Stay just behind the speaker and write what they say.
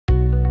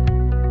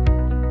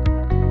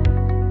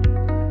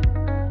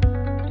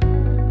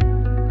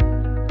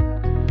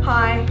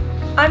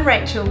I'm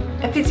Rachel,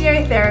 a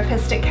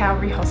physiotherapist at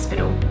Calvary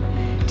Hospital.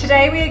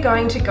 Today we are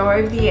going to go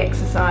over the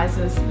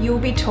exercises you'll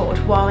be taught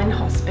while in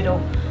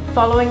hospital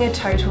following a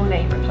total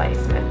knee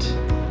replacement.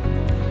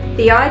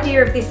 The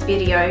idea of this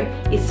video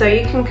is so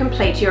you can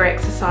complete your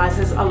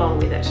exercises along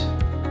with it.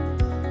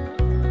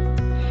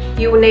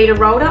 You will need a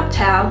rolled up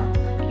towel,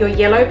 your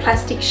yellow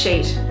plastic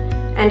sheet,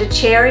 and a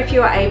chair if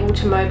you are able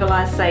to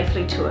mobilise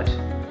safely to it.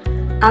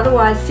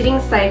 Otherwise, sitting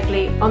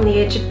safely on the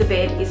edge of the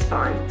bed is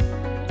fine.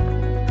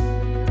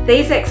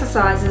 These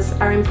exercises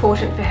are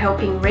important for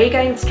helping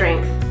regain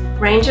strength,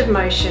 range of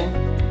motion,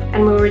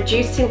 and will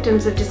reduce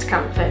symptoms of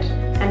discomfort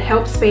and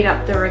help speed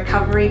up the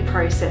recovery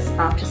process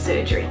after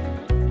surgery.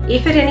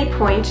 If at any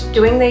point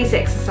doing these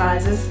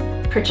exercises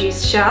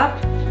produce sharp,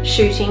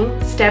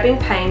 shooting, stabbing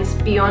pains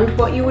beyond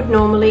what you would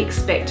normally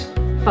expect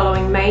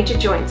following major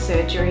joint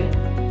surgery,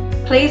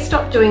 please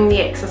stop doing the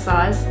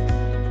exercise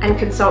and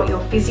consult your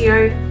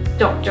physio,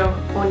 doctor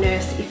or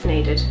nurse if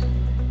needed.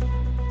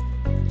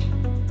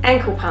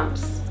 Ankle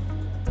pumps.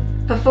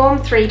 Perform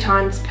 3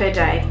 times per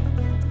day.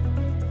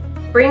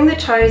 Bring the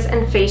toes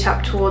and feet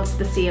up towards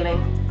the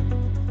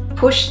ceiling.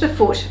 Push the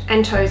foot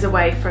and toes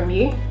away from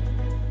you.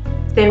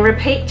 Then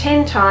repeat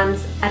 10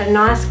 times at a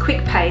nice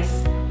quick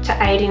pace to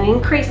aid in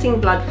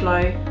increasing blood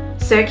flow,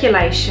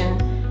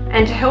 circulation,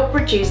 and to help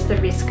reduce the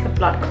risk of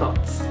blood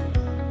clots.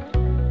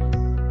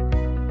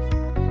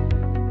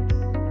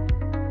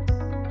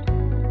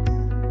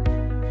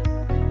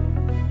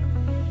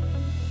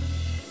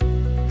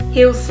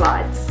 Heel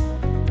slides.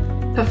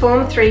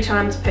 Perform 3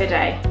 times per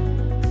day.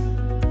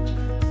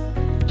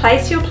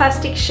 Place your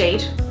plastic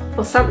sheet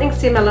or something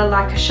similar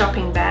like a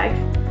shopping bag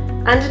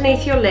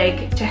underneath your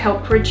leg to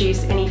help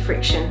reduce any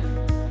friction.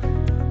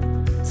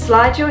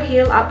 Slide your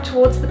heel up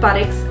towards the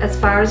buttocks as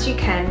far as you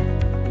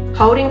can,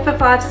 holding for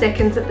 5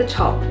 seconds at the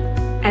top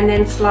and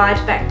then slide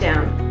back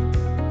down.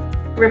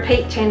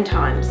 Repeat 10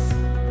 times.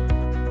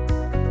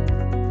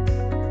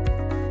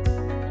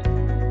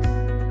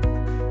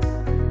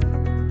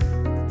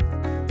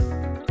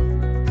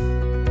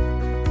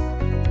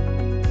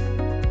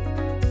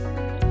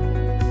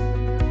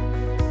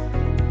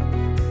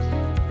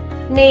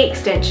 Knee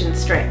extension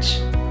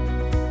stretch.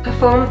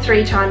 Perform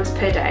 3 times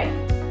per day.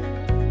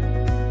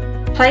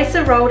 Place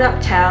a rolled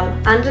up towel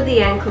under the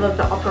ankle of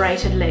the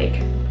operated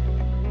leg.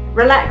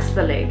 Relax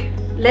the leg,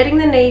 letting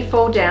the knee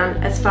fall down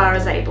as far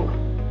as able.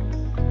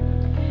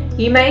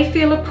 You may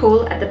feel a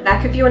pull at the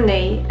back of your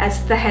knee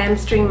as the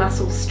hamstring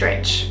muscles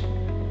stretch.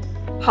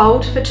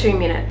 Hold for 2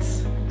 minutes.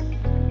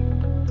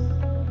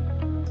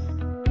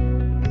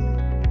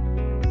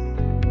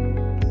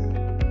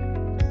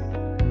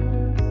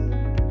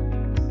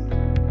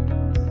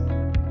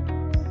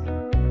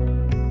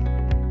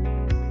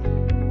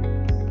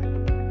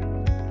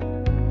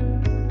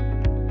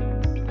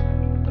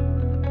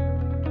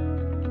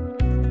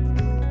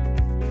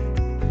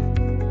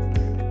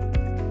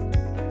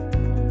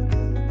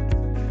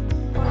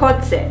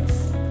 Quad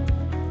sets.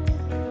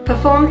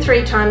 Perform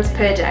 3 times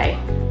per day.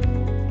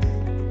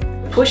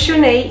 Push your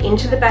knee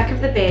into the back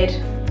of the bed,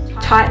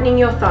 tightening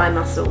your thigh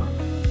muscle.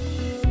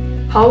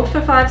 Hold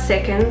for 5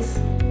 seconds,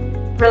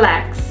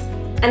 relax,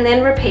 and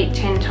then repeat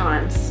 10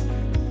 times.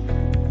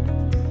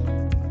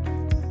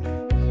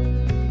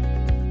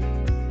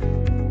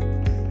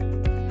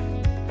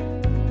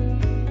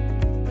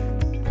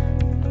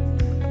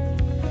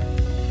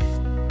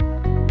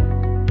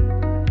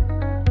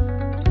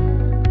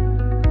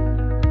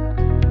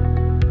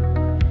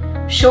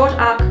 Short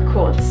arc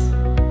quads.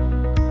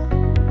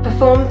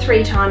 Perform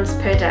 3 times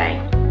per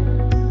day.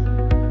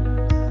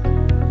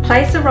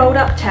 Place a rolled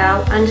up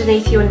towel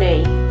underneath your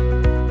knee.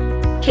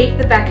 Keep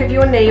the back of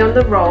your knee on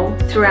the roll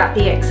throughout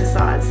the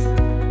exercise.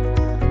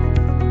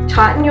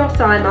 Tighten your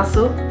thigh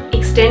muscle,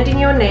 extending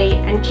your knee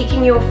and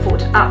kicking your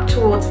foot up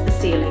towards the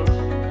ceiling.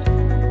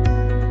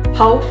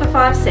 Hold for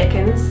 5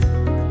 seconds.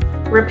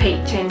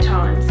 Repeat 10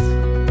 times.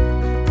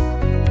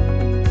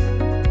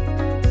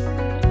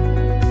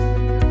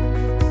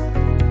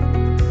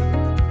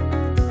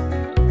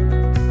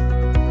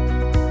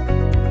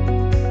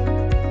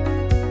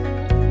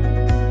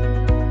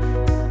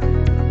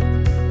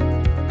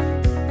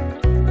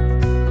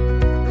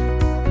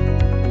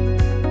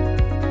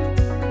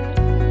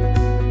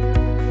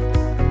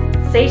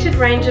 Seated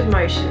range of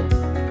motion.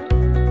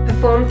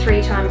 Perform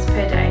 3 times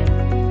per day.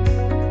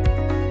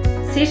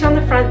 Sit on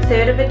the front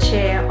third of a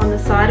chair on the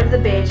side of the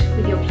bed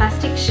with your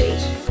plastic sheet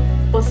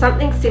or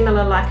something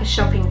similar like a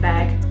shopping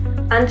bag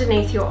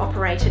underneath your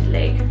operated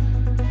leg.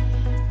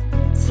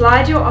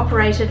 Slide your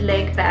operated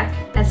leg back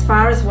as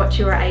far as what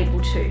you are able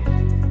to.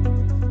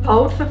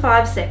 Hold for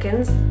 5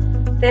 seconds,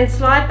 then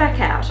slide back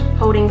out,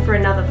 holding for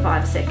another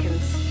 5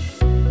 seconds.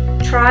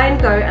 Try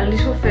and go a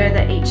little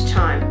further each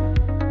time.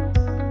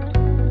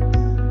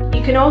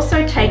 You can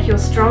also take your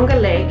stronger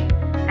leg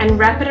and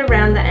wrap it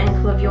around the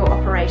ankle of your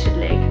operated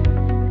leg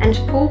and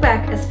pull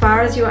back as far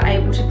as you are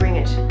able to bring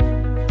it.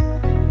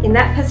 In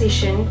that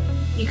position,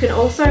 you can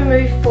also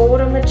move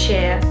forward on the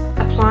chair,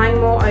 applying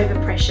more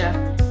overpressure,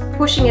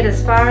 pushing it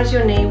as far as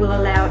your knee will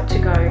allow it to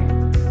go.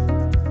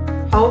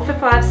 Hold for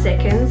 5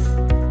 seconds,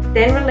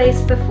 Then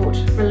release the foot,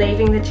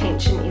 relieving the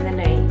tension in the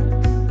knee.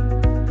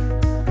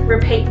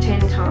 Repeat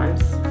 10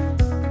 times.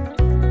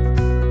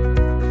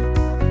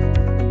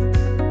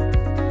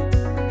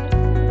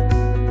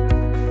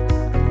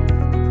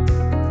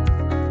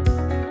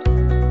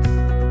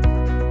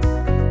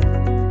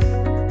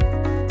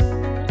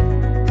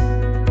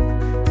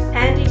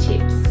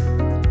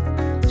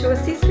 To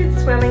assist with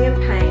swelling and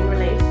pain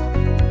relief,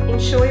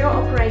 ensure your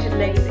operated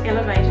leg is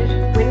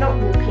elevated when not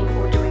walking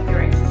or doing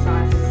your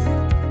exercises.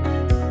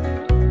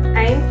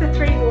 Aim for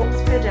 3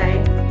 walks per day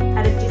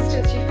at a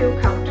distance you feel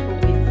comfortable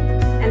with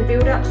and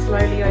build up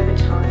slowly over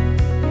time.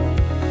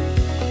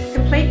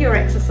 Complete your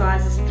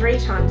exercises 3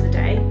 times a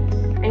day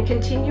and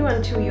continue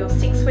until your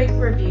 6-week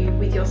review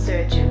with your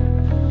surgeon.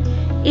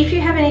 If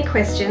you have any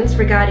questions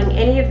regarding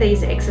any of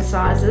these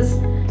exercises,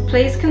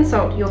 please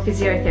consult your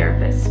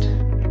physiotherapist.